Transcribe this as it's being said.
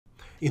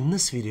In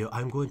this video,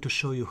 I'm going to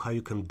show you how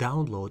you can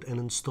download and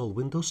install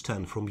Windows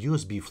 10 from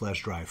USB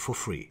flash drive for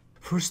free.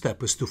 First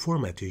step is to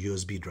format your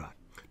USB drive.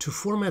 To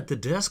format the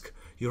disk,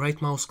 you right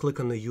mouse click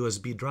on the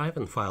USB drive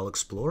in File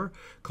Explorer,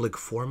 click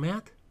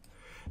Format,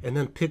 and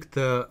then pick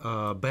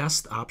the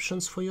best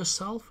options for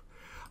yourself.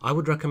 I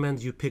would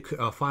recommend you pick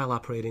File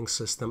Operating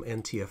System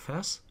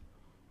NTFS.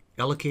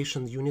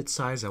 Allocation unit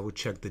size, I would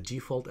check the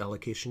default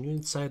allocation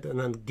unit size and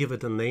then give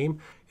it a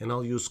name, and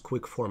I'll use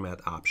Quick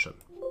Format option.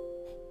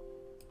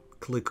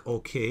 Click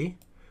OK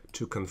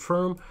to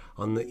confirm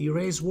on the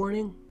erase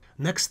warning.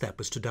 Next step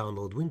is to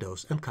download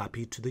Windows and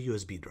copy it to the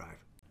USB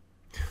drive.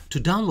 To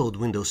download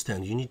Windows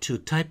 10, you need to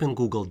type in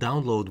Google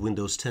download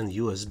Windows 10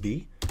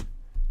 USB,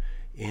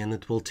 and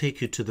it will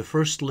take you to the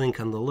first link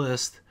on the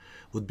list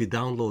would be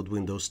download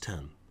Windows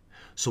 10.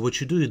 So what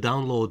you do, you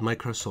download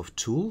Microsoft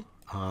Tool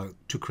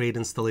to create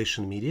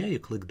installation media. You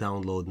click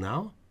download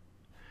now,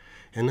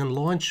 and then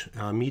launch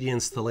Media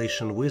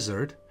Installation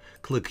Wizard.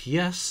 Click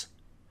yes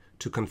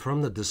to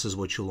confirm that this is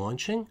what you're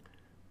launching.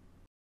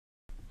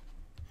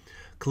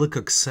 Click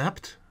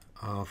accept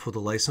for the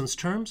license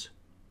terms.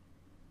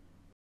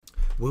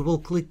 We will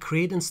click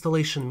create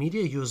installation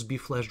media, USB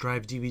flash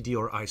drive, DVD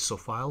or ISO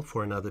file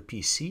for another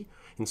PC.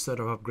 Instead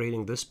of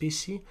upgrading this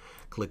PC,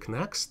 click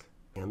next,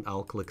 and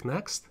I'll click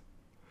next,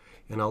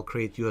 and I'll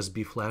create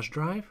USB flash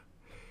drive.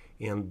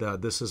 And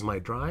this is my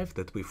drive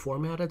that we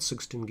formatted,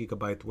 16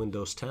 GB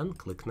Windows 10.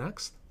 Click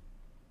next.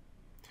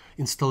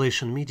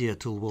 Installation media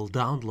tool will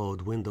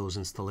download Windows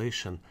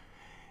installation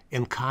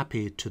and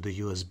copy it to the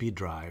USB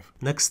drive.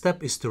 Next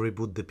step is to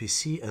reboot the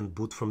PC and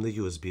boot from the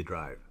USB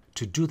drive.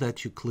 To do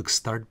that, you click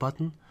Start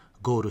button,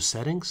 go to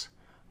Settings,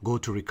 go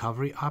to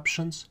Recovery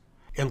Options,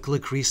 and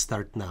click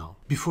Restart Now.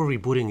 Before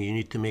rebooting, you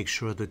need to make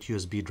sure that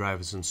USB drive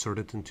is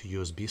inserted into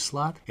USB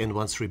slot, and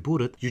once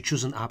rebooted, you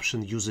choose an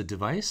option Use a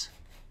Device.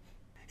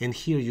 And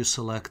here you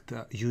select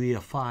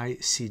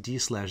UEFI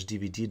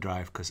CD/DVD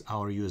drive because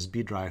our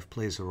USB drive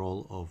plays a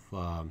role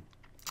of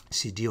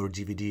CD or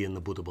DVD in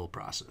the bootable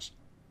process.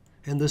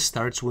 And this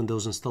starts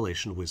Windows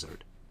Installation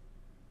Wizard.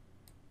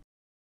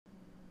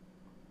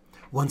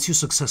 Once you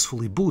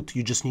successfully boot,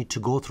 you just need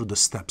to go through the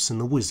steps in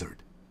the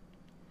wizard.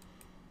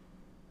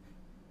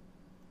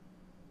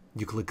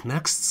 You click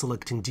Next,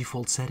 selecting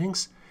Default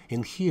Settings,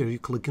 and here you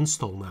click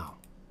Install Now.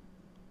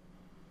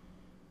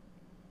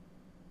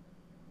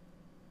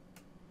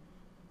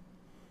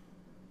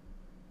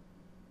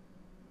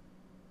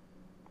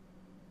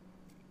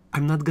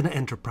 I'm not going to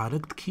enter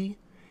product key,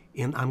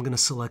 and I'm going to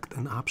select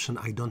an option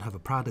I don't have a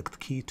product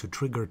key to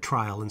trigger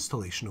trial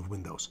installation of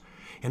Windows.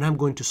 And I'm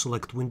going to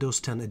select Windows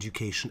 10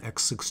 Education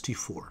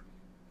x64.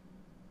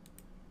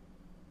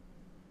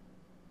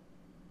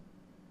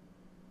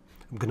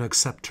 I'm going to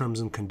accept terms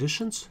and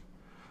conditions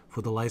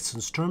for the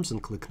license terms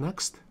and click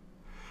Next.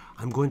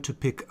 I'm going to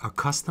pick a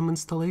custom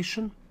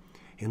installation,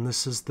 and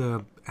this is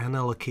the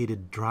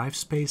unallocated drive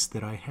space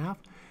that I have.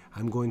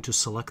 I'm going to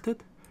select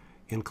it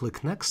and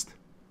click Next.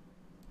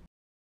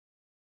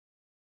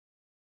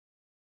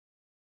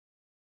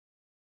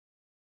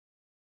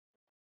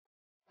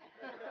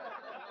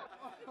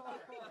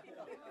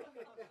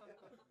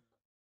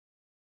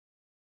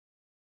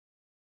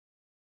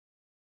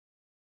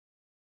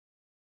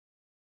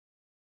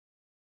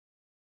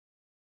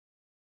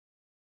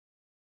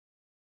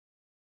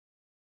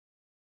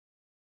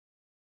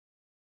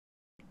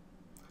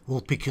 We'll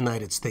pick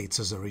United States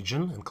as a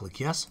region and click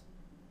Yes.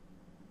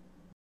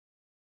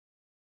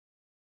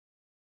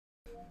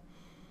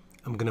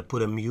 I'm going to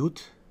put a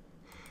mute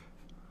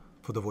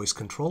for the voice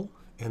control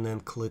and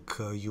then click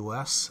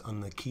US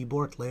on the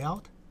keyboard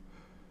layout.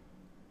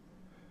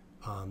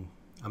 I'm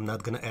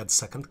not going to add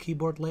second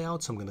keyboard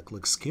layout, so I'm going to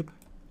click Skip.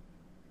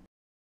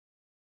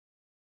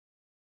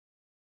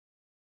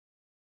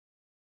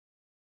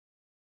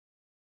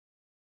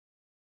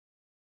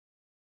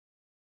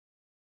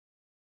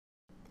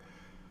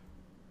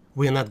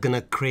 We're not going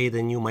to create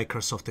a new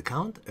Microsoft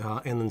account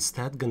and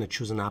instead going to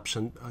choose an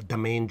option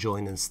Domain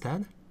Join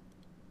instead.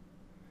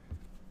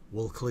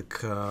 We'll click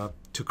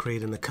to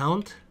create an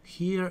account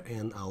here,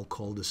 and I'll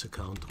call this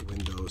account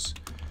Windows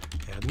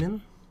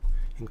Admin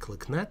and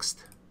click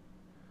Next.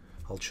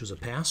 I'll choose a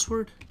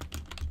password.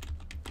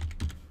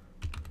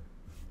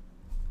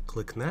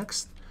 Click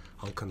Next.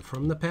 I'll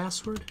confirm the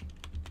password.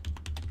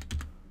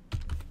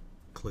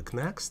 Click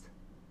Next.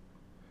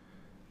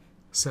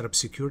 Set up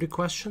security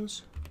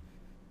questions.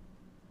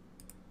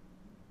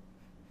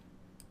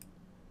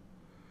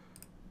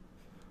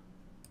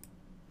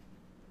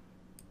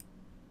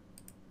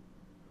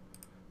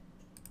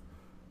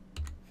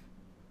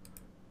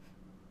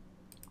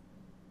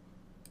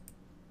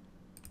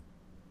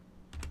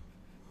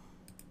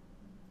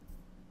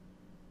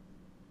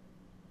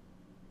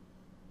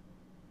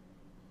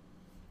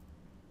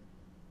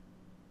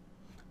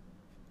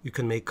 You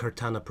can make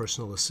Cortana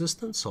personal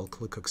assistant, so I'll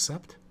click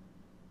Accept.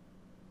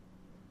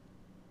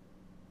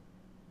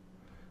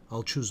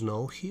 I'll choose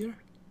No here.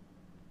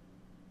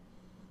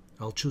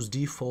 I'll choose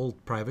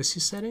Default Privacy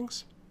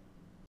Settings.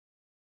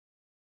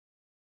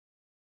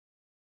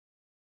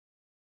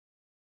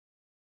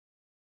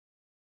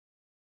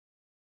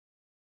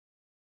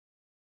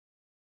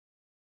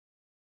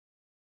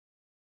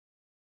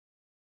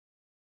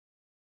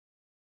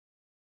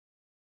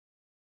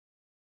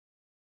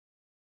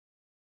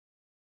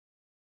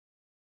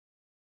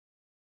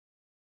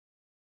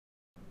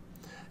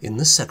 In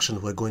this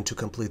section, we're going to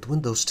complete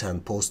Windows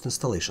 10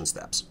 post-installation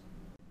steps.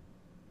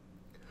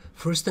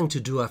 First thing to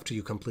do after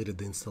you completed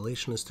the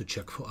installation is to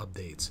check for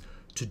updates.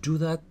 To do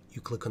that, you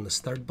click on the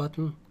Start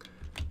button,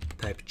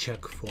 type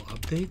Check for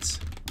Updates,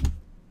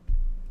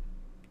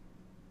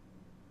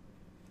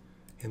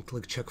 and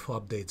click Check for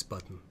Updates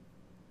button.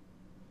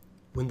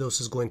 Windows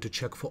is going to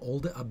check for all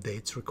the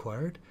updates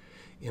required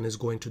and is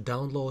going to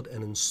download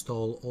and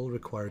install all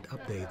required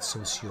updates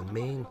since your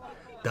main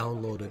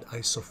downloaded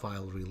ISO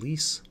file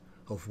release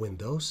of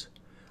Windows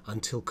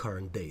until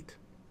current date.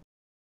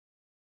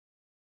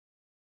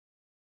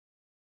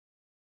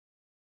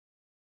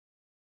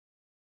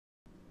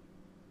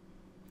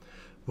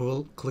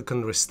 We'll click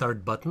on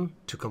Restart button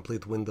to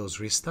complete Windows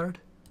restart.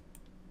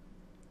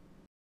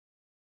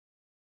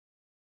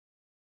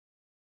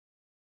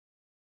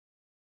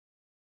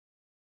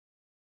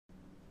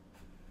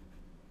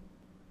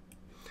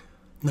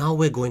 Now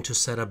we're going to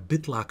set up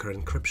Bitlocker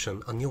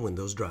encryption on your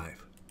Windows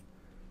drive.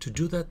 To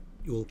do that,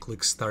 you will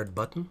click Start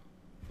button,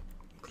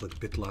 click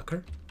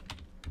Bitlocker,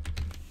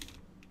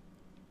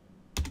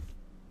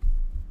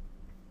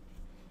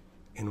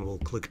 and we'll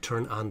click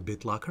Turn on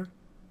Bitlocker.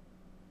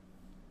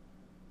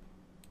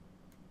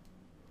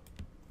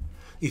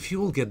 If you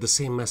will get the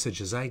same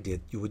message as I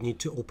did, you would need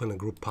to open a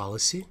group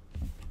policy,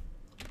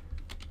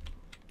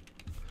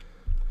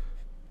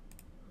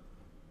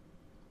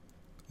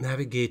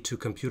 navigate to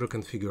Computer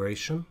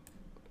Configuration,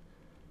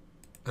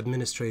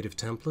 Administrative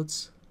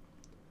Templates,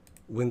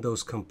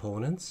 Windows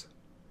Components,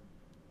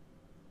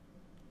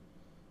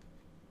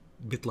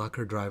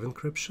 Bitlocker Drive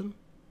Encryption,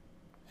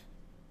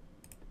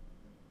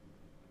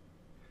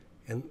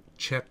 and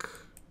check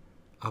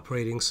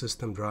Operating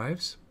System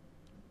Drives.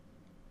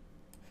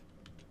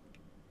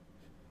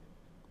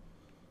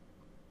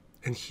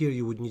 And here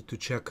you would need to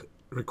check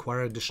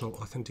Require Additional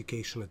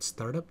Authentication at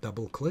Startup.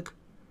 Double click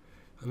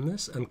on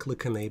this and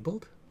click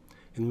Enabled,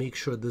 and make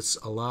sure this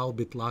Allow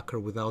Bitlocker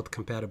without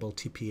compatible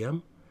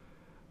TPM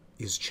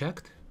is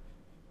checked,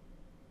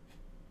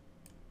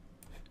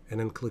 and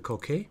then click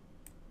OK,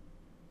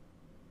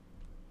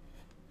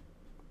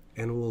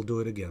 and we'll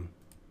do it again.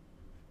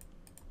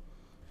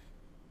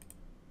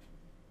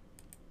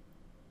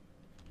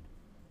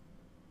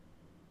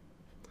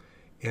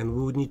 And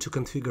we would need to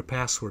configure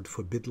password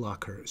for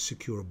Bitlocker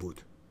Secure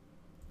Boot.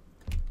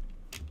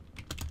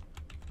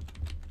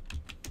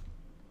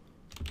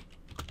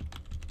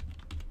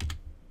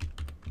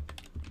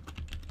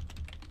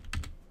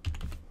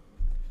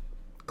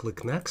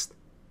 Click Next.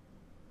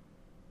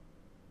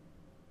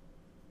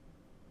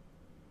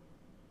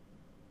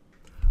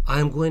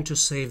 I am going to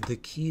save the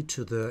key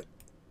to the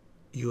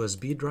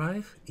USB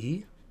drive,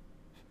 E.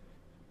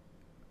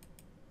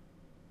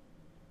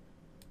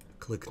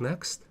 Click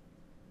Next.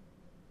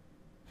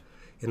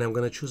 And I'm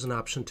going to choose an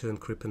option to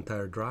encrypt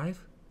entire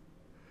drive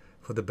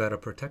for the better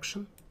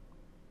protection.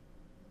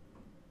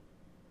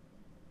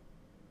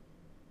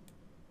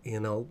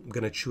 And I'm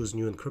going to choose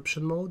New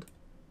Encryption Mode.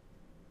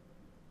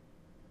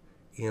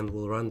 And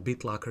we'll run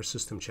Bitlocker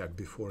System Check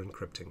before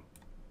encrypting.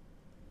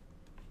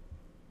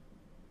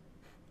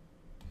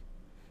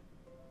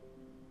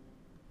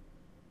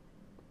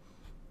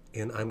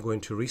 And I'm going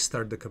to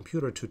restart the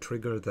computer to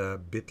trigger the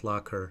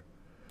Bitlocker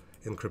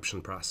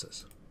encryption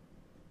process.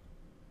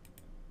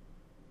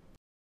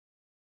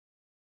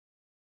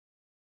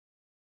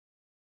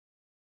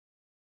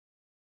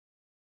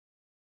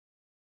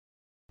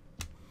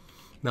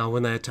 Now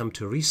when I attempt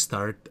to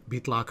restart,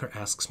 Bitlocker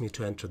asks me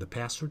to enter the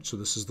password, so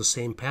this is the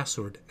same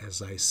password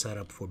as I set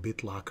up for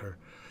Bitlocker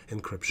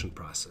encryption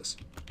process.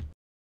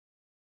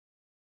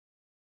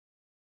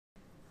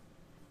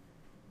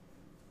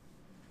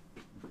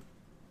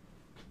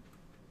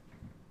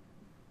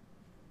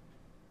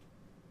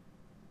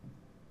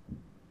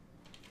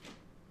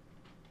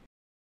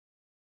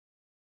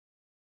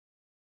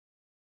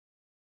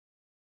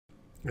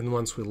 And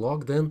once we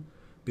logged in,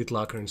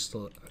 Bitlocker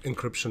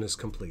encryption is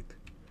complete.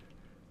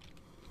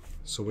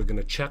 So we're going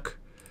to check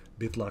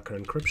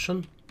Bitlocker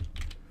encryption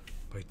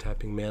by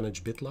tapping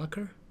Manage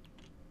Bitlocker.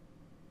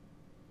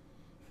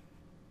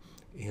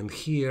 And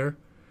here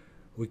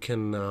we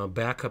can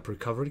backup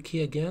recovery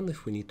key again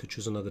if we need to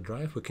choose another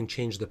drive. We can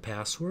change the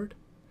password,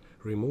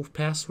 remove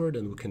password,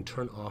 and we can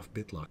turn off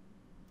Bitlocker.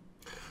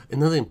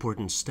 Another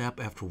important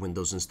step after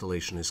Windows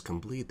installation is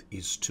complete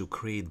is to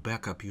create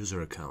backup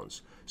user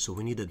accounts. So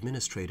we need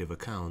administrative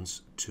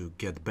accounts to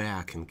get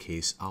back in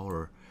case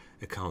our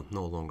account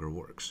no longer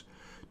works.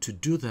 To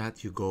do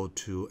that, you go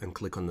to and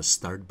click on the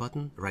Start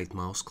button, right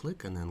mouse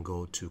click, and then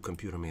go to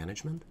Computer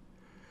Management.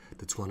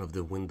 That's one of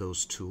the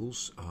Windows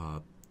tools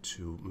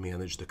to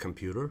manage the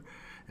computer,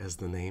 as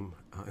the name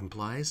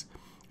implies.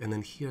 And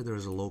then here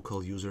there's a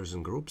local users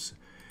and groups,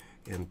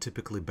 and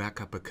typically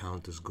backup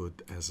account is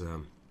good as a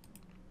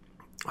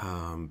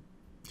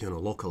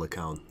local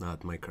account, not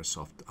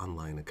Microsoft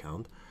Online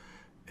account.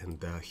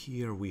 And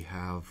here we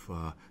have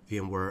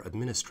VMware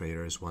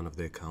Administrator is one of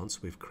the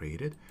accounts we've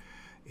created.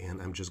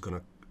 And I'm just going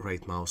to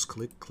right mouse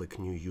click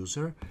New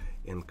User,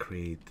 and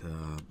create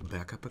a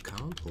backup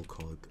account. We'll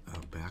call it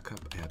Backup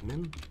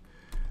Admin.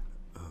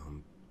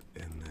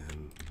 And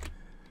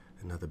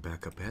Another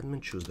backup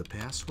admin, choose the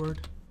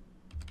password.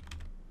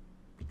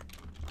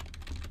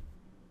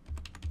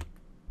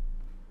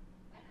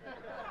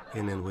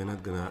 And then we're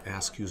not gonna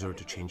ask user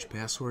to change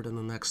password on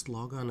the next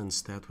logon.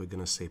 Instead, we're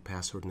gonna say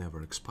password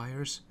never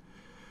expires.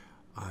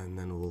 And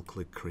then we'll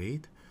click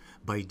create.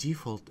 By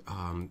default,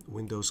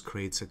 Windows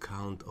creates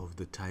account of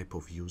the type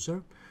of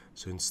user.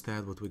 So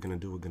instead, what we're gonna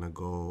do, we're gonna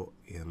go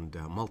in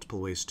multiple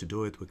ways to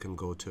do it. We can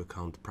go to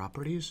account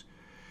properties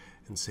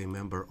and say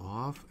member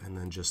of, and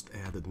then just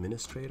add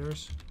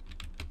administrators.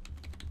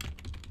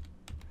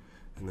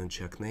 And then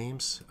check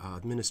names.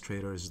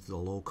 Administrator is the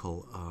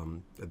local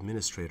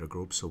administrator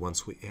group. So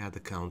once we add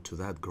account to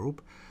that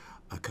group,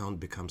 account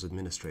becomes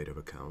administrative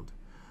account.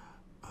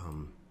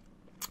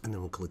 And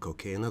then we'll click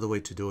OK. Another way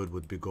to do it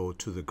would be go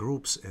to the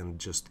groups and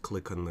just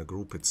click on the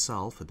group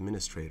itself,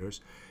 administrators,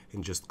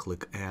 and just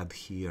click add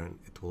here, and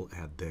it will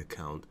add the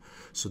account.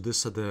 So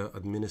these are the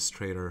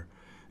administrator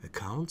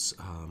accounts,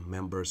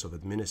 members of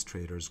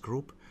administrators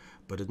group,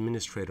 but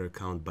administrator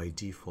account by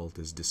default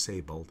is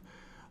disabled.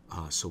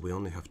 So we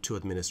only have two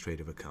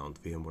administrative accounts,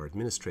 VMware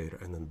administrator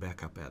and then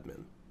backup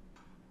admin.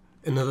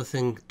 Another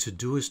thing to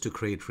do is to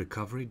create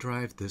recovery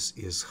drive. This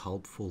is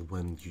helpful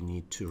when you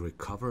need to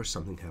recover,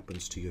 something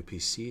happens to your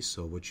PC.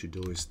 So what you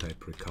do is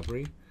type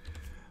recovery,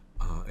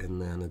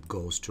 and then it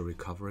goes to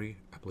recovery,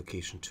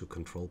 application to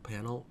control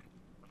panel.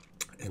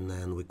 And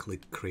then we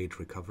click create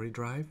recovery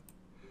drive,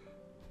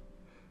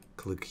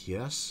 click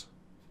yes,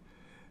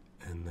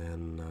 and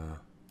then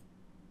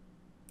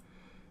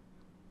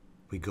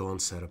we go on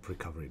setup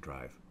recovery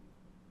drive.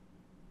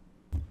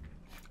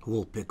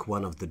 We'll pick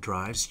one of the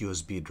drives,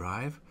 USB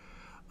drive,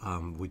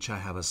 which I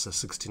have as a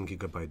 16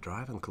 gigabyte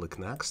drive, and click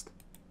next.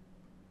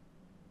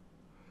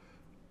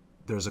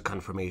 There's a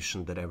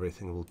confirmation that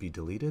everything will be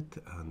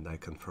deleted, and I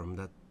confirm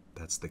that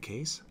that's the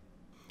case.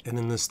 And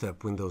in this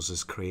step, Windows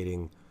is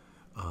creating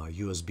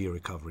USB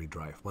recovery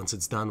drive. Once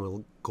it's done,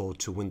 we'll go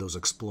to Windows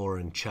Explorer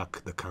and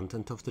check the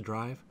content of the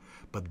drive.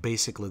 But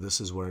basically, this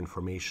is where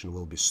information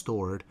will be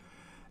stored,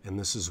 and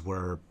this is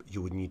where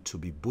you would need to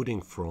be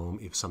booting from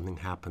if something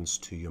happens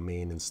to your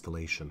main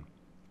installation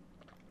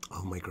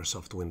of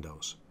Microsoft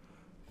Windows.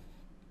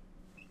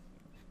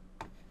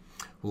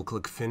 We'll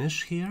click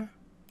Finish here,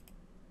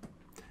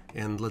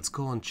 and let's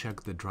go and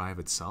check the drive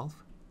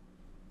itself.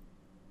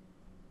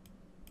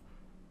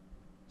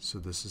 So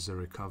this is a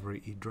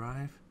recovery E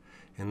drive,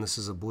 and this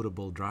is a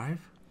bootable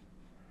drive.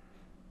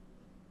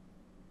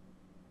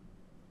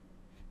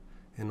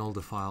 And all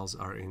the files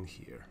are in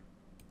here.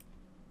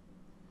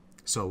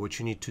 So what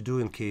you need to do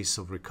in case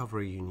of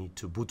recovery, you need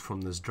to boot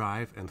from this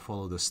drive and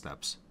follow the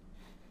steps.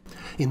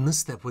 In this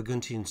step, we're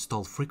going to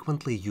install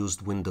frequently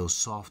used Windows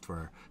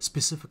software,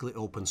 specifically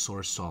open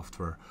source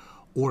software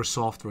or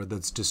software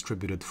that's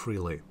distributed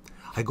freely.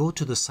 I go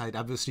to the site.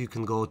 Obviously, you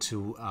can go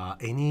to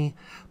any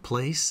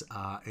place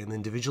and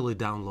individually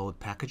download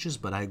packages,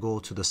 but I go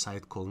to the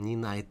site called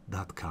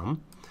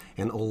ninite.com,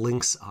 and all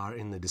links are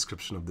in the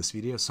description of this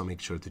video, so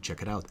make sure to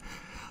check it out.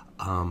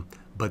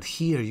 But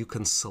here you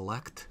can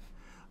select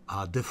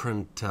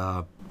different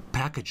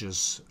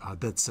packages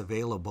that's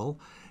available,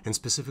 and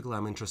specifically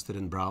I'm interested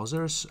in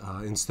browsers.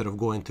 Instead of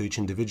going to each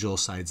individual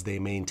sites, they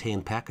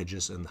maintain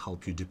packages and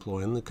help you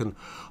deploy, and you can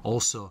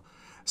also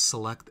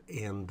select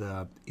and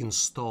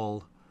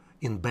install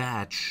in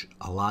batch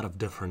a lot of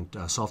different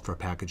software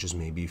packages.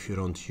 Maybe if you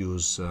don't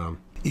use,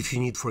 if you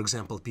need, for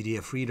example,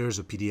 PDF readers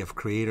or PDF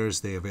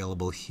creators, they're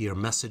available here.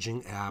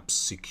 Messaging apps,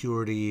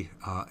 security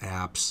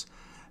apps,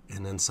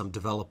 and then some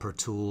developer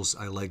tools.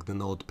 I like the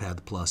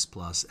Notepad++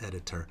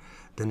 editor.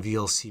 Then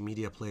VLC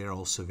media player,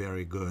 also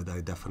very good. I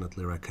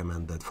definitely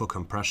recommend that. For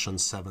compression,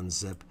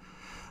 7-zip.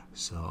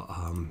 So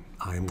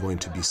I'm going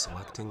to be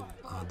selecting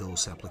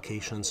those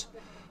applications.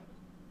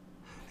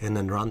 And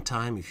then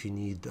runtime, if you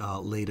need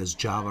latest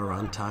Java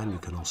runtime, you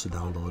can also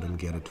download and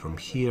get it from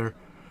here.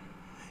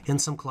 And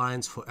some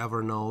clients for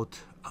Evernote,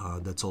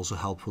 that's also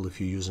helpful if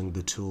you're using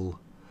the tool.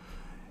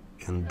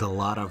 And a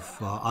lot of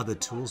other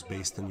tools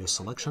based on your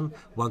selection.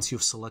 Once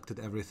you've selected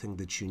everything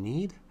that you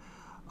need,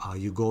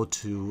 you go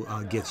to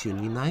Get Your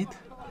Ninite.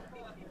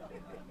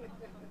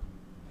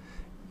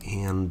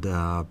 And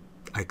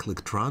I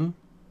clicked Run.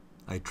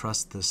 I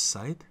trust this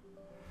site.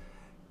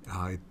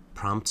 It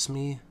prompts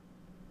me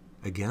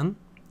again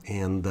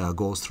and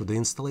goes through the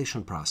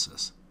installation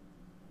process.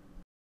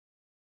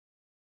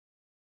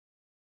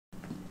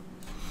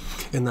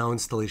 And now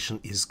installation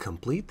is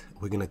complete.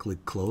 We're going to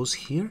click Close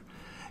here.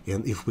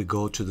 And if we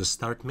go to the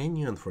Start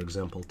menu and, for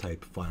example,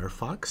 type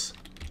Firefox,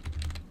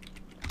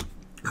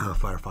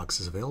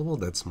 Firefox is available.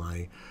 That's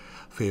my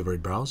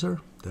favorite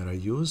browser that I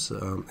use.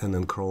 And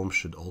then Chrome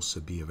should also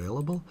be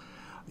available.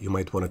 You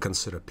might want to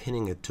consider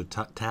pinning it to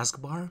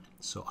taskbar.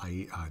 So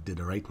I did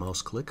a right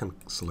mouse click and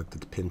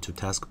selected Pin to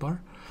taskbar.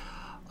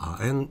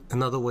 And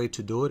another way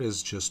to do it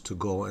is just to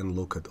go and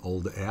look at all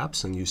the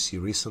apps, and you see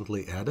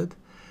recently added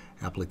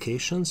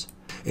applications.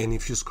 And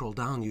if you scroll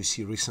down, you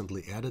see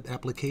recently added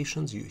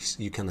applications.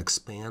 You can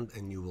expand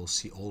and you will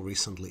see all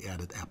recently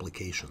added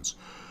applications.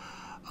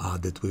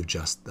 that we've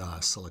just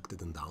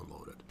selected and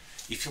downloaded.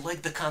 If you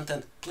like the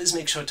content, please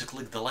make sure to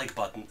click the like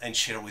button and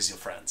share with your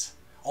friends.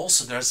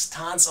 Also, there's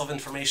tons of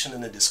information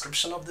in the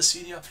description of this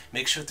video.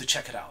 Make sure to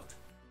check it out.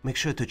 Make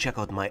sure to check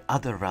out my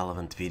other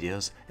relevant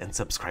videos and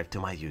subscribe to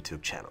my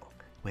YouTube channel.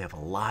 We have a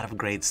lot of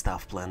great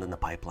stuff planned in the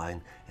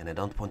pipeline, and I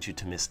don't want you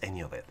to miss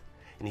any of it.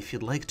 And if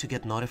you'd like to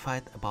get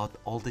notified about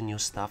all the new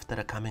stuff that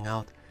are coming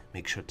out,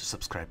 make sure to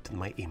subscribe to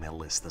my email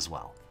list as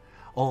well.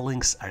 All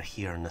links are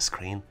here on the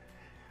screen.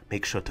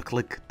 Make sure to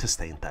click to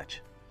stay in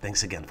touch.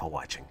 Thanks again for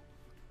watching.